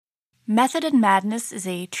Method and Madness is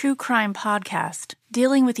a true crime podcast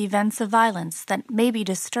dealing with events of violence that may be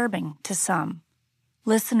disturbing to some.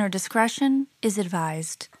 Listener discretion is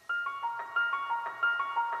advised.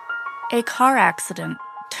 A car accident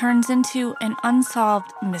turns into an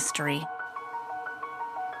unsolved mystery.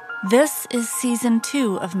 This is Season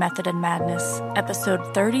 2 of Method and Madness,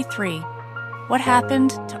 Episode 33, What Happened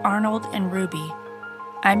to Arnold and Ruby.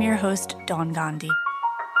 I'm your host, Dawn Gandhi.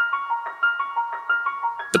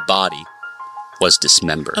 The body was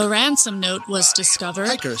dismembered. A ransom note was discovered.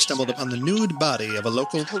 Hikers stumbled upon the nude body of a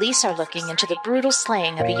local... Police are looking into the brutal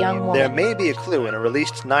slaying of a young woman. There may be a clue in a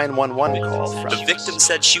released 911 call from... The victim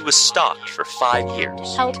said she was stalked for 5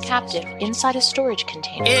 years. Held captive inside a storage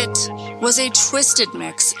container. It was a twisted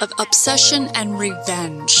mix of obsession and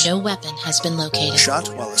revenge. No weapon has been located. Shot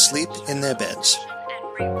while asleep in their beds.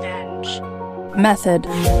 Method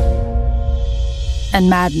and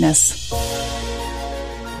Madness.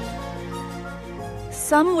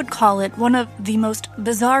 Some would call it one of the most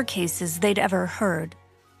bizarre cases they'd ever heard.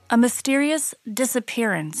 A mysterious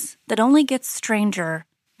disappearance that only gets stranger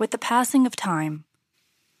with the passing of time.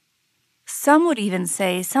 Some would even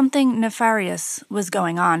say something nefarious was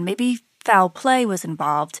going on. Maybe foul play was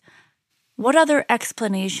involved. What other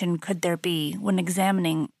explanation could there be when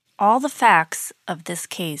examining all the facts of this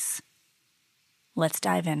case? Let's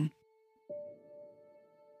dive in.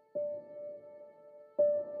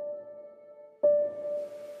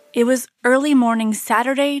 It was early morning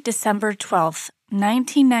Saturday, December 12th,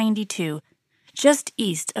 1992, just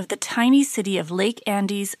east of the tiny city of Lake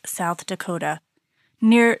Andes, South Dakota,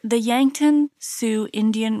 near the Yankton Sioux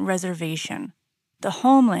Indian Reservation, the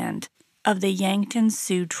homeland of the Yankton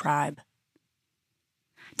Sioux tribe.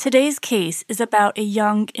 Today's case is about a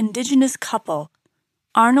young indigenous couple,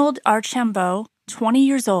 Arnold Archambault, 20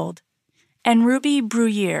 years old, and Ruby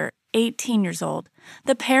Bruyere, 18 years old,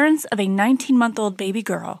 the parents of a 19-month-old baby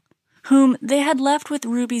girl, whom they had left with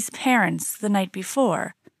Ruby's parents the night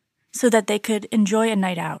before, so that they could enjoy a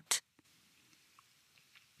night out.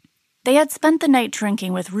 They had spent the night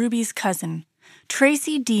drinking with Ruby's cousin,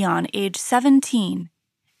 Tracy Dion, age 17,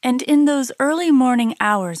 and in those early morning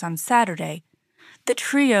hours on Saturday, the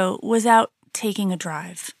trio was out taking a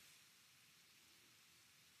drive.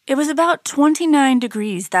 It was about 29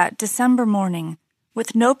 degrees that December morning,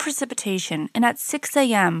 with no precipitation, and at 6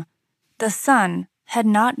 a.m., the sun had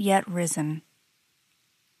not yet risen.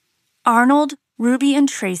 Arnold, Ruby, and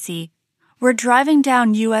Tracy were driving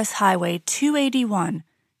down U.S. Highway 281,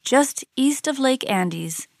 just east of Lake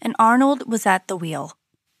Andes, and Arnold was at the wheel.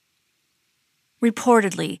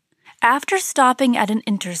 Reportedly, after stopping at an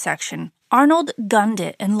intersection, Arnold gunned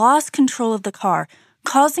it and lost control of the car,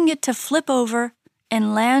 causing it to flip over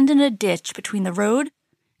and land in a ditch between the road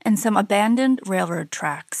and some abandoned railroad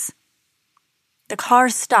tracks. The car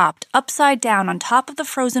stopped upside down on top of the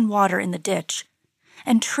frozen water in the ditch,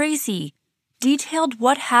 and Tracy detailed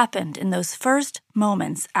what happened in those first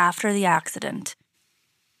moments after the accident.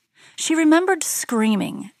 She remembered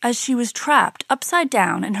screaming as she was trapped upside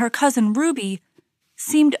down, and her cousin Ruby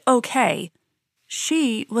seemed okay.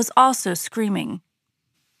 She was also screaming.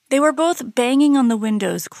 They were both banging on the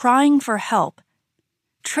windows, crying for help.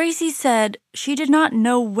 Tracy said she did not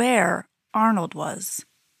know where Arnold was.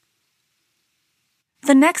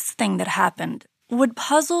 The next thing that happened would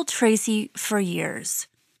puzzle Tracy for years.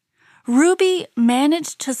 Ruby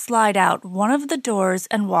managed to slide out one of the doors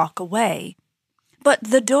and walk away, but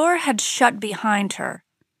the door had shut behind her,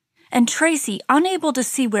 and Tracy, unable to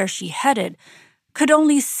see where she headed, could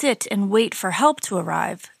only sit and wait for help to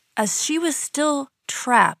arrive, as she was still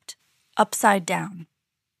trapped upside down.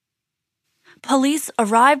 Police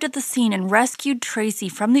arrived at the scene and rescued Tracy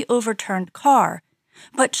from the overturned car,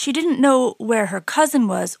 but she didn't know where her cousin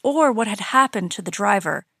was or what had happened to the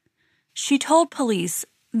driver. She told police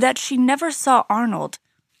that she never saw Arnold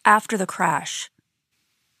after the crash.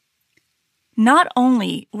 Not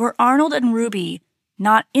only were Arnold and Ruby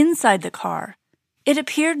not inside the car, it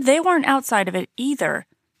appeared they weren't outside of it either,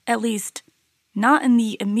 at least not in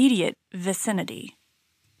the immediate vicinity.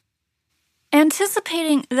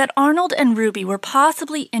 Anticipating that Arnold and Ruby were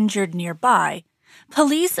possibly injured nearby,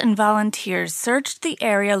 police and volunteers searched the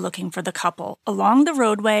area looking for the couple along the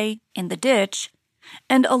roadway, in the ditch,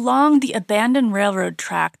 and along the abandoned railroad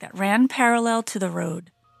track that ran parallel to the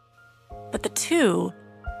road. But the two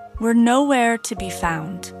were nowhere to be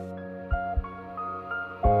found.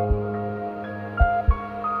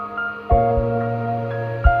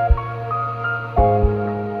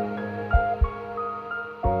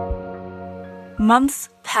 Months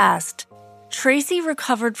passed. Tracy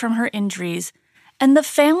recovered from her injuries, and the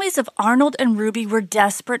families of Arnold and Ruby were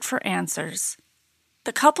desperate for answers.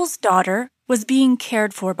 The couple's daughter was being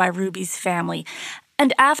cared for by Ruby's family,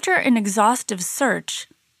 and after an exhaustive search,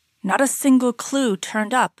 not a single clue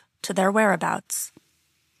turned up to their whereabouts.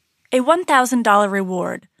 A $1,000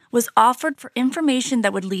 reward was offered for information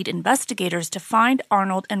that would lead investigators to find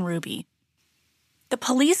Arnold and Ruby. The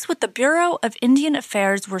police with the Bureau of Indian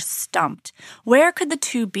Affairs were stumped. Where could the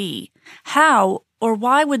two be? How or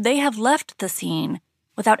why would they have left the scene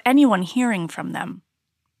without anyone hearing from them?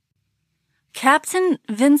 Captain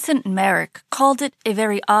Vincent Merrick called it a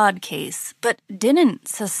very odd case, but didn't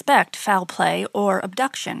suspect foul play or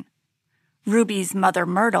abduction. Ruby's mother,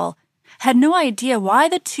 Myrtle, had no idea why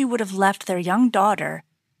the two would have left their young daughter,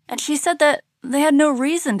 and she said that they had no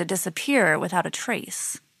reason to disappear without a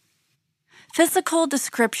trace. Physical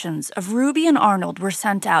descriptions of Ruby and Arnold were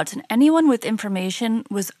sent out, and anyone with information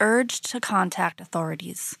was urged to contact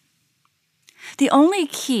authorities. The only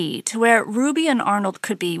key to where Ruby and Arnold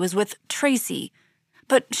could be was with Tracy,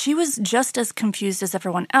 but she was just as confused as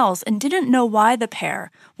everyone else and didn't know why the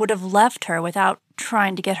pair would have left her without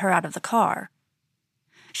trying to get her out of the car.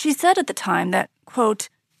 She said at the time that, quote,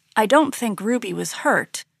 "I don't think Ruby was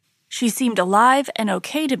hurt. She seemed alive and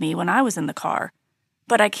okay to me when I was in the car,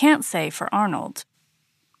 but I can't say for Arnold."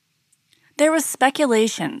 There was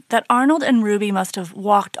speculation that Arnold and Ruby must have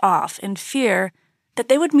walked off in fear that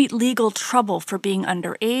they would meet legal trouble for being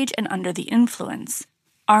underage and under the influence,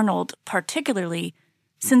 Arnold particularly,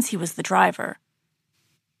 since he was the driver.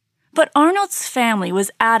 But Arnold's family was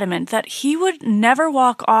adamant that he would never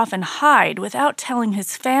walk off and hide without telling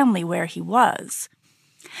his family where he was,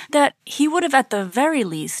 that he would have at the very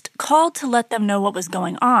least called to let them know what was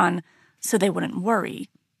going on so they wouldn't worry.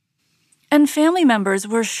 And family members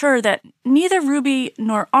were sure that neither Ruby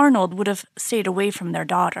nor Arnold would have stayed away from their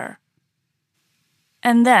daughter.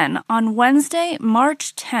 And then, on Wednesday,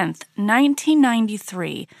 March 10th,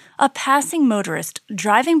 1993, a passing motorist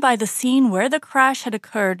driving by the scene where the crash had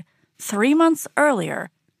occurred 3 months earlier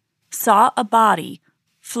saw a body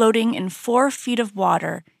floating in 4 feet of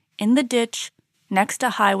water in the ditch next to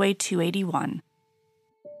Highway 281.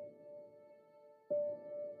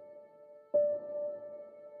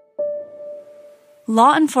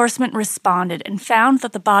 Law enforcement responded and found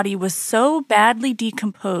that the body was so badly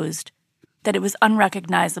decomposed that it was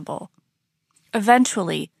unrecognizable.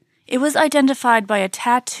 Eventually, it was identified by a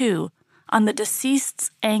tattoo on the deceased's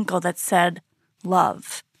ankle that said,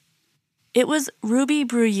 "Love." It was Ruby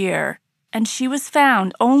Bruyere, and she was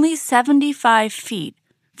found only 75 feet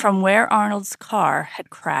from where Arnold's car had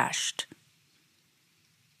crashed.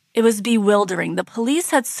 It was bewildering. The police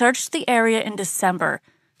had searched the area in December,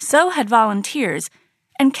 so had volunteers,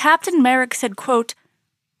 and Captain Merrick said, quote,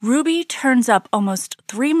 "Ruby turns up almost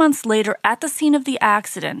 3 months later at the scene of the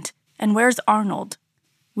accident, and where's Arnold?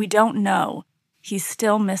 We don't know. He's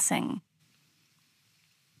still missing."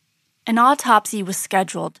 An autopsy was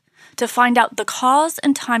scheduled to find out the cause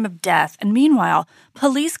and time of death, and meanwhile,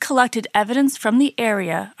 police collected evidence from the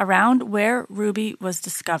area around where Ruby was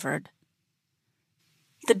discovered.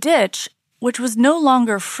 The ditch, which was no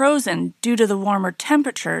longer frozen due to the warmer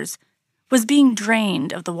temperatures, was being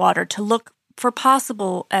drained of the water to look for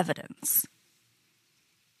possible evidence.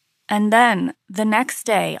 And then, the next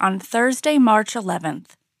day, on Thursday, March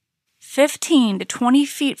 11th, 15 to 20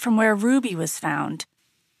 feet from where Ruby was found,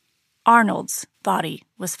 Arnold's body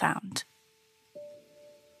was found.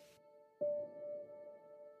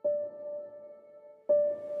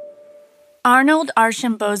 Arnold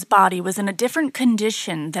Archambault's body was in a different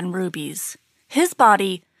condition than Ruby's. His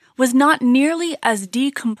body was not nearly as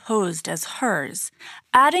decomposed as hers,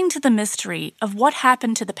 adding to the mystery of what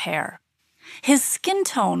happened to the pair. His skin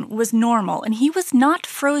tone was normal, and he was not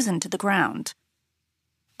frozen to the ground.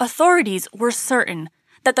 Authorities were certain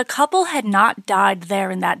that the couple had not died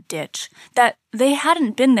there in that ditch, that they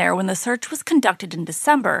hadn't been there when the search was conducted in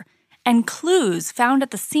December, and clues found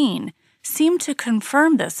at the scene seemed to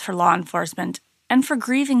confirm this for law enforcement and for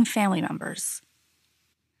grieving family members.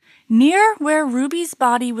 Near where Ruby's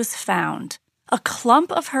body was found, a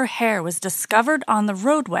clump of her hair was discovered on the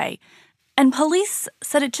roadway, and police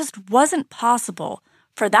said it just wasn't possible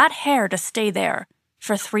for that hair to stay there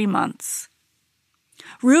for 3 months.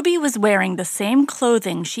 Ruby was wearing the same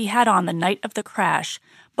clothing she had on the night of the crash,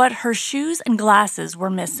 but her shoes and glasses were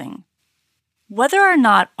missing. Whether or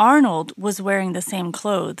not Arnold was wearing the same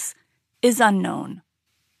clothes is unknown.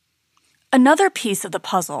 Another piece of the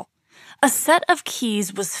puzzle, a set of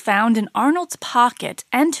keys was found in Arnold's pocket,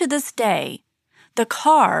 and to this day, the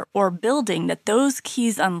car or building that those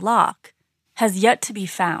keys unlock has yet to be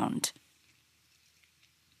found.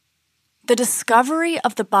 The discovery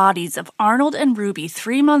of the bodies of Arnold and Ruby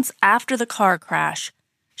 3 months after the car crash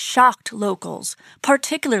shocked locals,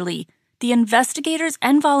 particularly the investigators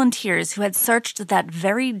and volunteers who had searched that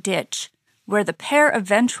very ditch where the pair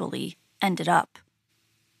eventually ended up.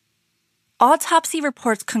 Autopsy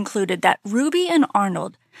reports concluded that Ruby and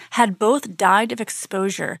Arnold had both died of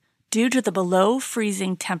exposure due to the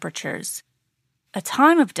below-freezing temperatures. A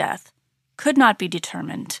time of death could not be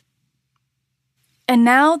determined. And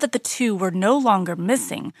now that the two were no longer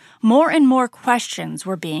missing, more and more questions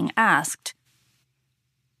were being asked.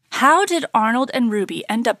 How did Arnold and Ruby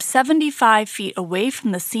end up 75 feet away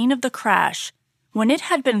from the scene of the crash when it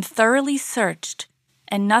had been thoroughly searched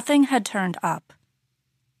and nothing had turned up?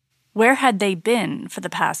 Where had they been for the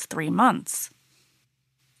past 3 months?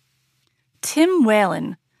 Tim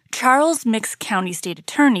Whalen, Charles Mix County State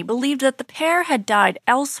Attorney, believed that the pair had died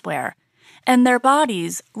elsewhere and their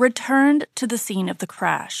bodies returned to the scene of the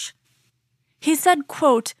crash. He said,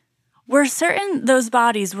 quote, "We're certain those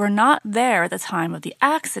bodies were not there at the time of the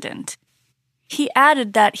accident." He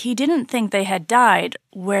added that he didn't think they had died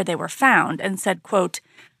where they were found and said, quote,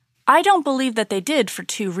 "I don't believe that they did for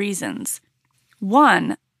 2 reasons.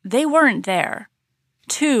 1, they weren't there.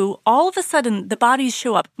 2, all of a sudden the bodies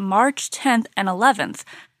show up March 10th and 11th.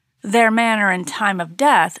 Their manner and time of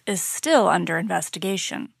death is still under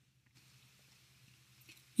investigation."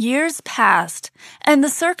 Years passed, and the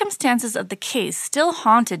circumstances of the case still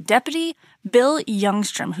haunted Deputy Bill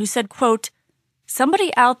Youngstrom, who said, quote,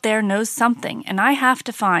 "Somebody out there knows something, and I have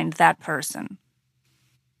to find that person."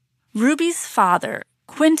 Ruby's father,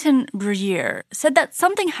 Quentin Bruyere, said that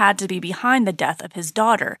something had to be behind the death of his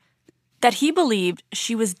daughter, that he believed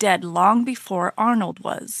she was dead long before Arnold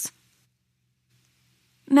was.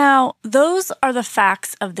 Now, those are the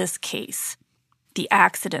facts of this case. The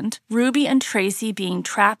accident, Ruby and Tracy being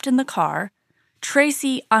trapped in the car,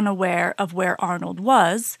 Tracy unaware of where Arnold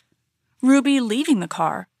was, Ruby leaving the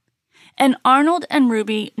car, and Arnold and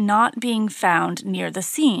Ruby not being found near the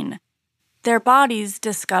scene. Their bodies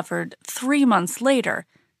discovered 3 months later,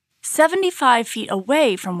 75 feet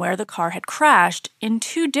away from where the car had crashed in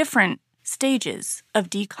 2 different stages of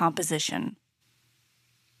decomposition.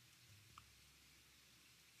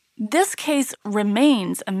 This case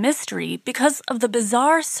remains a mystery because of the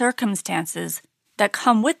bizarre circumstances that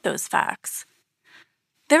come with those facts.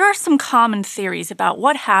 There are some common theories about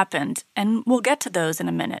what happened, and we'll get to those in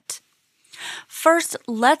a minute. First,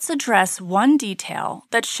 let's address one detail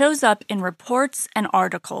that shows up in reports and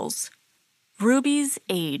articles: Ruby's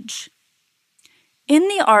age. In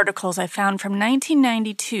the articles I found from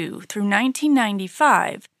 1992 through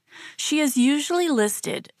 1995, she is usually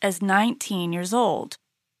listed as 19 years old.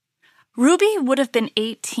 Ruby would have been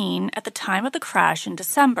 18 at the time of the crash in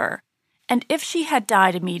December, and if she had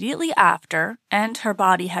died immediately after and her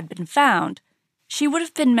body had been found, she would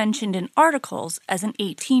have been mentioned in articles as an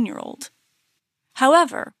 18-year-old.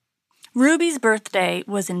 However, Ruby's birthday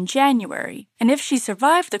was in January, and if she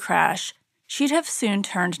survived the crash, she'd have soon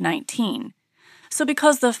turned 19. So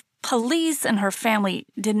because the police and her family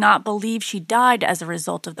did not believe she died as a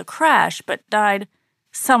result of the crash, but died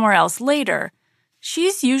somewhere else later,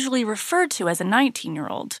 she's usually referred to as a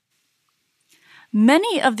 19-year-old.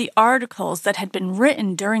 Many of the articles that had been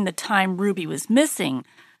written during the time Ruby was missing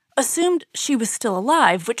assumed she was still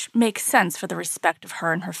alive, which makes sense for the respect of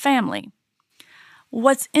her and her family.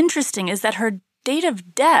 What's interesting is that her date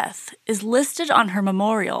of death is listed on her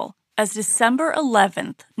memorial as December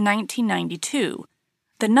 11th, 1992,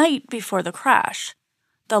 the night before the crash,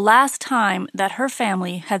 the last time that her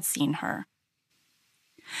family had seen her.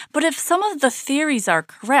 But if some of the theories are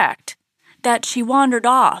correct, that she wandered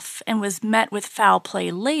off and was met with foul play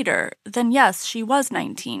later, then yes, she was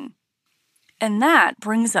 19. And that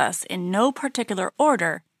brings us, in no particular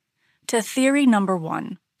order, to theory number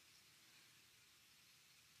 1.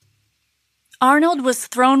 Arnold was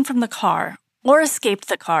thrown from the car or escaped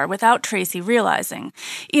the car without Tracy realizing.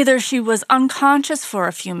 Either she was unconscious for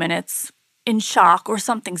a few minutes, in shock, or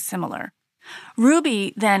something similar.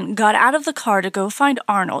 Ruby then got out of the car to go find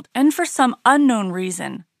Arnold and, for some unknown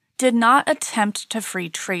reason, did not attempt to free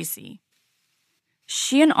Tracy.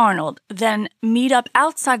 She and Arnold then meet up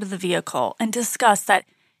outside of the vehicle and discuss that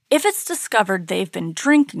if it's discovered they've been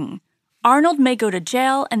drinking, Arnold may go to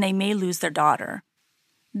jail and they may lose their daughter.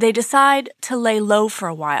 They decide to lay low for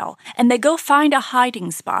a while, and they go find a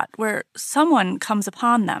hiding spot where someone comes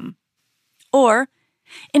upon them. Or,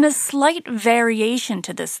 in a slight variation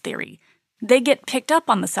to this theory, they get picked up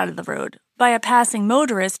on the side of the road by a passing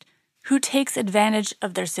motorist who takes advantage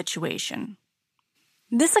of their situation.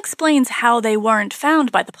 This explains how they weren't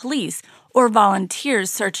found by the police or volunteers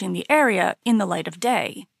searching the area in the light of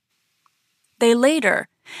day. They later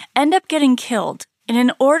end up getting killed And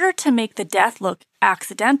in order to make the death look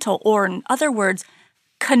accidental, or in other words,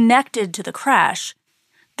 connected to the crash,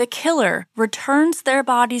 the killer returns their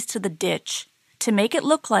bodies to the ditch to make it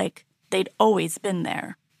look like they'd always been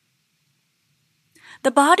there.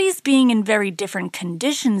 The bodies being in very different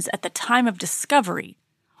conditions at the time of discovery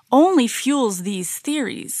only fuels these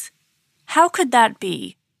theories. How could that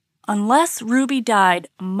be, unless Ruby died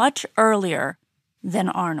much earlier than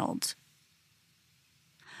Arnold?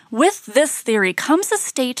 With this theory comes a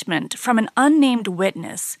statement from an unnamed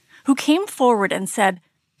witness who came forward and said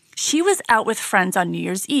she was out with friends on New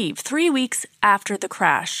Year's Eve, 3 weeks after the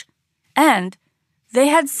crash, and they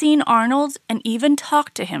had seen Arnold and even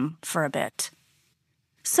talked to him for a bit.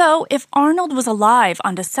 So, if Arnold was alive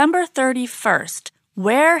on December 31st,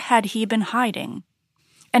 where had he been hiding?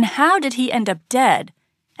 And how did he end up dead,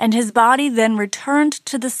 and his body then returned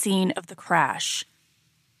to the scene of the crash?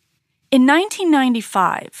 In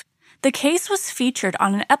 1995, the case was featured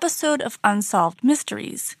on an episode of Unsolved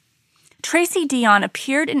Mysteries. Tracy Deonn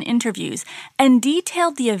appeared in interviews and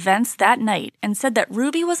detailed the events that night and said that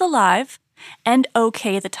Ruby was alive and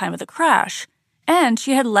okay at the time of the crash, and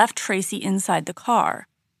she had left Tracy inside the car.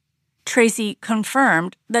 Tracy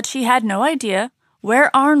confirmed that she had no idea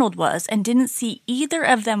where Arnold was and didn't see either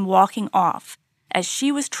of them walking off, as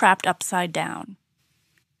she was trapped upside down.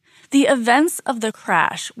 The events of the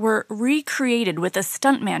crash were recreated with a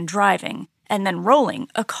stuntman driving and then rolling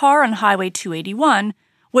a car on Highway 281,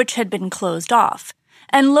 which had been closed off,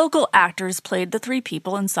 and local actors played the 3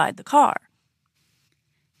 people inside the car.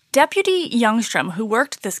 Deputy Youngstrom, who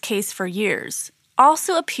worked this case for years,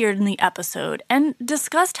 also appeared in the episode and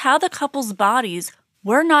discussed how the couple's bodies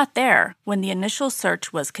were not there when the initial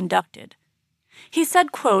search was conducted. He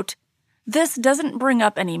said, quote, "This doesn't bring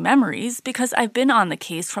up any memories because I've been on the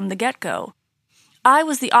case from the get-go. I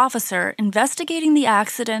was the officer investigating the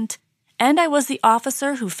accident, and I was the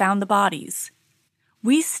officer who found the bodies.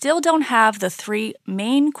 We still don't have the 3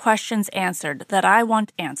 main questions answered that I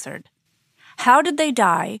want answered. How did they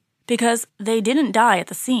die? Because they didn't die at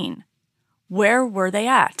the scene. Where were they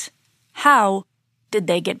at? How did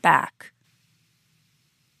they get back?"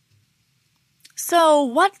 So,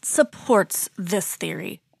 what supports this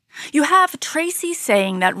theory? You have Tracy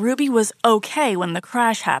saying that Ruby was okay when the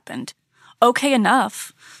crash happened, okay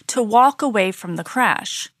enough to walk away from the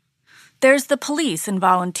crash. There's the police and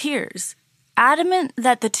volunteers, adamant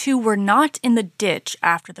that the 2 were not in the ditch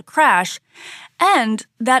after the crash, and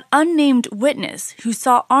that unnamed witness who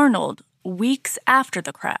saw Arnold weeks after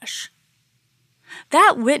the crash.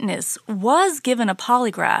 That witness was given a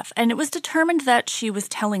polygraph, and it was determined that she was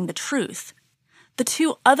telling the truth. The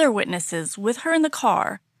 2 other witnesses with her in the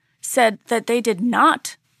car said that they did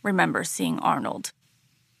not remember seeing Arnold.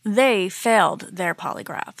 They failed their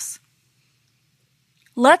polygraphs.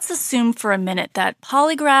 Let's assume for a minute that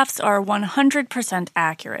polygraphs are 100%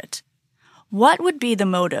 accurate. What would be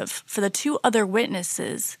the motive for the 2 other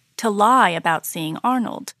witnesses to lie about seeing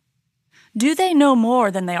Arnold? Do they know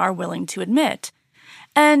more than they are willing to admit?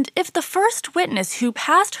 And if the first witness who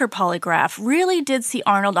passed her polygraph really did see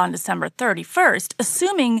Arnold on December 31st,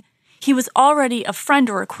 assuming he was already a friend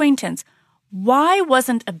or acquaintance, why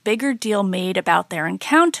wasn't a bigger deal made about their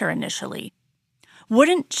encounter initially?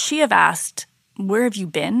 Wouldn't she have asked, "Where have you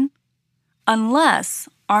been?" Unless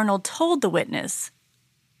Arnold told the witness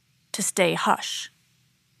to stay hush.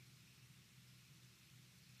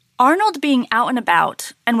 Arnold being out and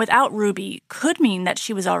about and without Ruby could mean that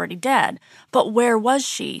she was already dead, but where was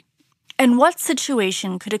she? And what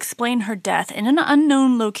situation could explain her death in an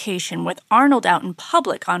unknown location with Arnold out in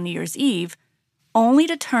public on New Year's Eve, only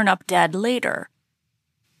to turn up dead later?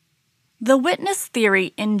 The witness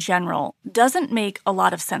theory in general doesn't make a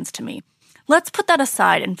lot of sense to me. Let's put that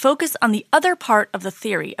aside and focus on the other part of the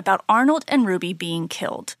theory about Arnold and Ruby being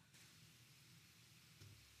killed.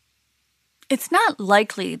 It's not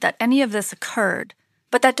likely that any of this occurred,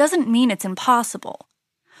 but that doesn't mean it's impossible.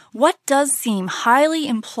 What does seem highly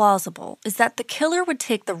implausible is that the killer would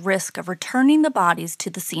take the risk of returning the bodies to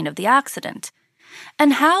the scene of the accident.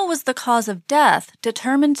 And how was the cause of death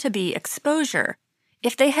determined to be exposure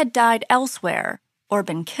if they had died elsewhere or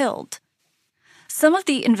been killed? Some of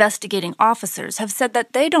the investigating officers have said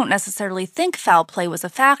that they don't necessarily think foul play was a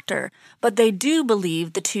factor, but they do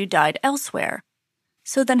believe the 2 died elsewhere.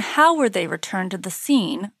 So then how were they returned to the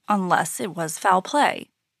scene unless it was foul play?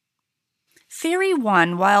 Theory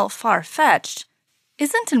 1, while far-fetched,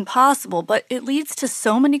 isn't impossible, but it leads to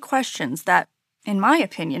so many questions that, in my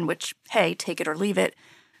opinion, which, hey, take it or leave it,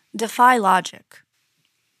 defy logic.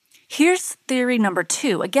 Here's theory number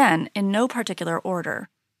 2, again, in no particular order.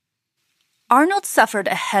 Arnold suffered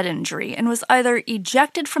a head injury and was either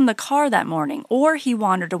ejected from the car that morning or he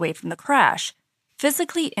wandered away from the crash,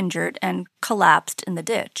 physically injured and collapsed in the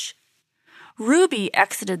ditch. Ruby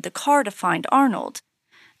exited the car to find Arnold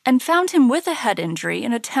and found him with a head injury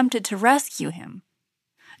and attempted to rescue him.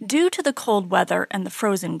 Due to the cold weather and the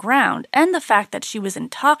frozen ground and the fact that she was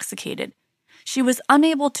intoxicated, she was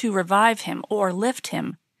unable to revive him or lift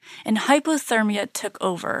him, and hypothermia took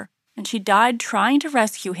over, and she died trying to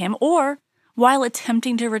rescue him or while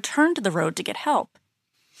attempting to return to the road to get help.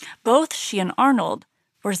 Both she and Arnold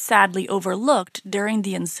were sadly overlooked during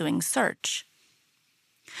the ensuing search.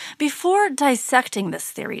 Before dissecting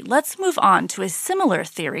this theory, let's move on to a similar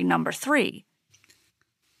theory number 3.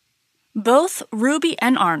 Both Ruby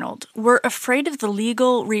and Arnold were afraid of the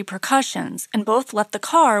legal repercussions and both left the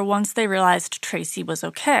car once they realized Tracy was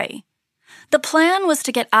okay. The plan was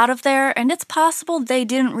to get out of there, and it's possible they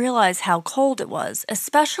didn't realize how cold it was,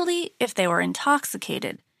 especially if they were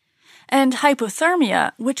intoxicated. And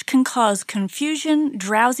hypothermia, which can cause confusion,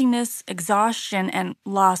 drowsiness, exhaustion, and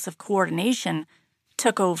loss of coordination,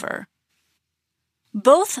 took over.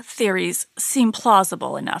 Both theories seem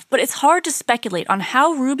plausible enough, but it's hard to speculate on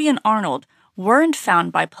how Ruby and Arnold weren't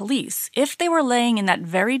found by police if they were laying in that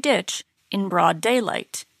very ditch in broad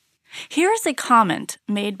daylight. Here is a comment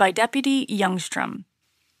made by Deputy Youngstrom.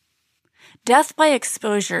 "Death by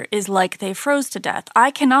exposure is like they froze to death. I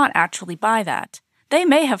cannot actually buy that. They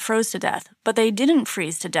may have froze to death, but they didn't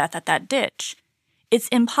freeze to death at that ditch. It's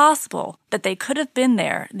impossible that they could have been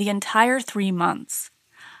there the entire 3 months.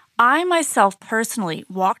 I myself personally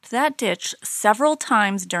walked that ditch several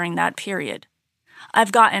times during that period.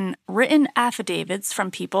 I've gotten written affidavits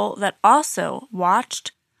from people that also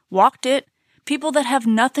walked it, people that have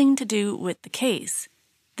nothing to do with the case.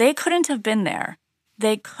 They couldn't have been there.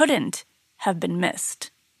 They couldn't have been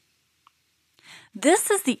missed."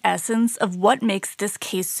 This is the essence of what makes this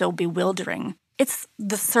case so bewildering. It's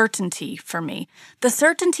the certainty for me. The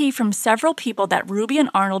certainty from several people that Ruby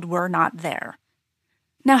and Arnold were not there.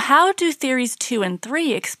 Now, how do theories 2 and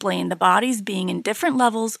 3 explain the bodies being in different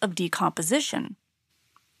levels of decomposition?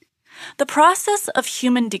 The process of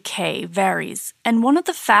human decay varies, and one of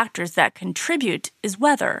the factors that contribute is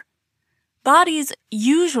weather. Bodies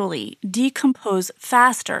usually decompose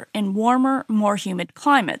faster in warmer, more humid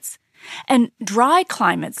climates, and dry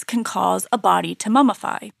climates can cause a body to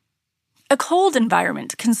mummify. A cold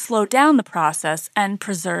environment can slow down the process and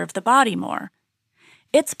preserve the body more.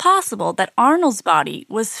 It's possible that Arnold's body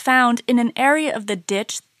was found in an area of the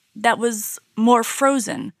ditch that was more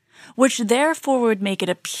frozen, which therefore would make it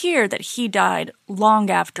appear that he died long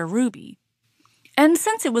after Ruby. And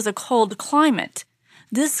since it was a cold climate,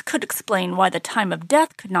 this could explain why the time of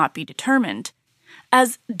death could not be determined,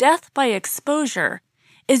 as death by exposure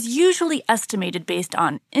is usually estimated based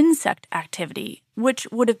on insect activity, which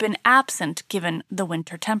would have been absent given the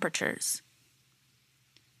winter temperatures.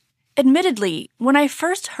 Admittedly, when I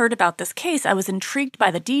first heard about this case, I was intrigued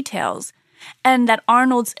by the details, and that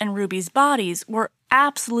Arnold's and Ruby's bodies were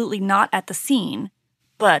absolutely not at the scene,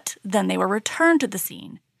 but then they were returned to the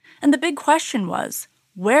scene. And the big question was,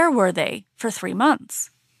 where were they for 3 months?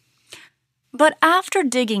 But after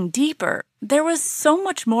digging deeper, there was so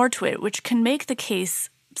much more to it which can make the case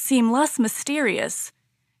seem less mysterious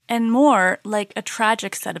and more like a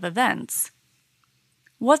tragic set of events.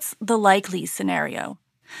 What's the likely scenario?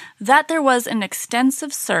 That there was an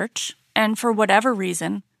extensive search, and for whatever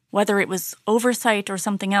reason, whether it was oversight or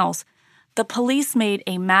something else, the police made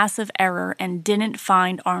a massive error and didn't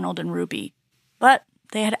find Arnold and Ruby, but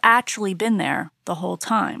they had actually been there the whole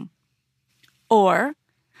time. Or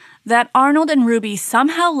that Arnold and Ruby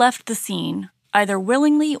somehow left the scene, either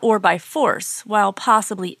willingly or by force, while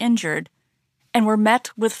possibly injured, and were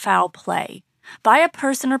met with foul play by a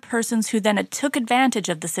person or persons who then took advantage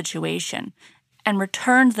of the situation and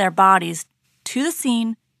returned their bodies to the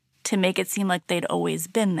scene to make it seem like they'd always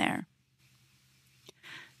been there.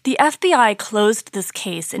 The FBI closed this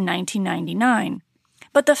case in 1999,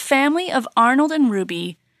 but the family of Arnold and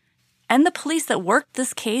Ruby and the police that worked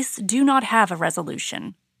this case do not have a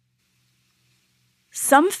resolution.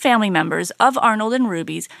 Some family members of Arnold and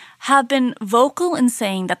Ruby's have been vocal in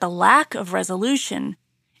saying that the lack of resolution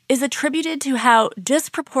is attributed to how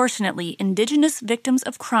disproportionately Indigenous victims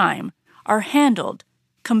of crime are handled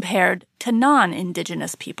compared to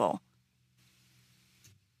non-Indigenous people.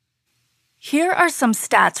 Here are some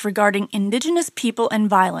stats regarding Indigenous people and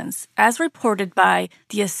violence, as reported by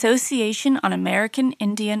the Association on American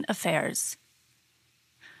Indian Affairs.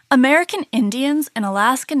 American Indians and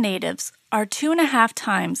Alaska Natives are 2.5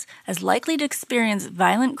 times as likely to experience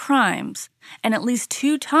violent crimes and at least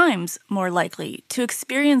 2 times more likely to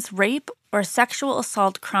experience rape or sexual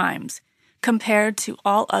assault crimes compared to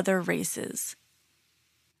all other races.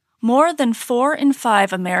 More than 4 in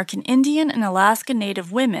 5 American Indian and Alaska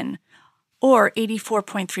Native women, or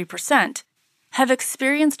 84.3%, have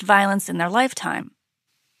experienced violence in their lifetime.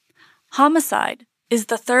 Homicide is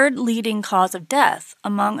the 3rd leading cause of death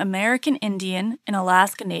among American Indian and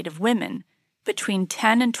Alaska Native women between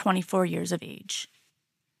 10 and 24 years of age,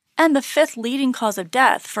 and the 5th leading cause of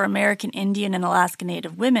death for American Indian and Alaska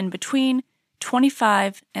Native women between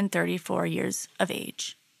 25 and 34 years of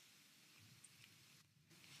age.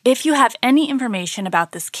 If you have any information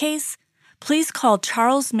about this case, please call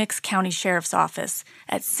Charles Mix County Sheriff's Office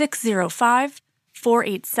at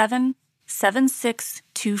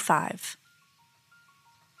 605-487-7625.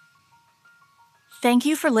 Thank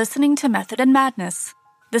you for listening to Method and Madness.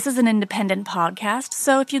 This is an independent podcast,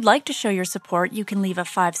 so if you'd like to show your support, you can leave a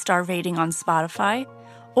 5-star rating on Spotify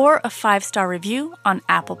or a 5-star review on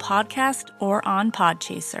Apple Podcast or on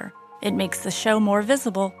Podchaser. It makes the show more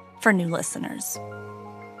visible for new listeners.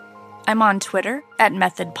 I'm on Twitter at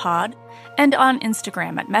MethodPod and on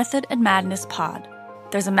Instagram at Method and Madness Pod.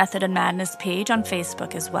 There's a Method and Madness page on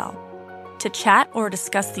Facebook as well. To chat or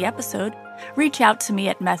discuss the episode, reach out to me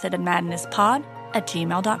at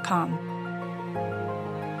methodandmadnesspod@gmail.com.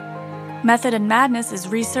 Method and Madness is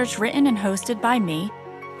research written and hosted by me.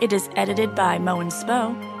 It is edited by Mo and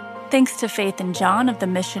Spo. Thanks to Faith and John of the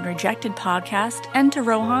Mission Rejected podcast and to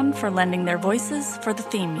Rohan for lending their voices for the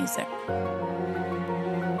theme music.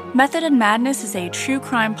 Method and Madness is a true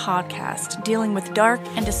crime podcast dealing with dark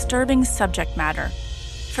and disturbing subject matter.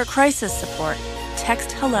 For crisis support,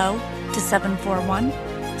 text HELLO to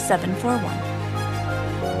 741-741.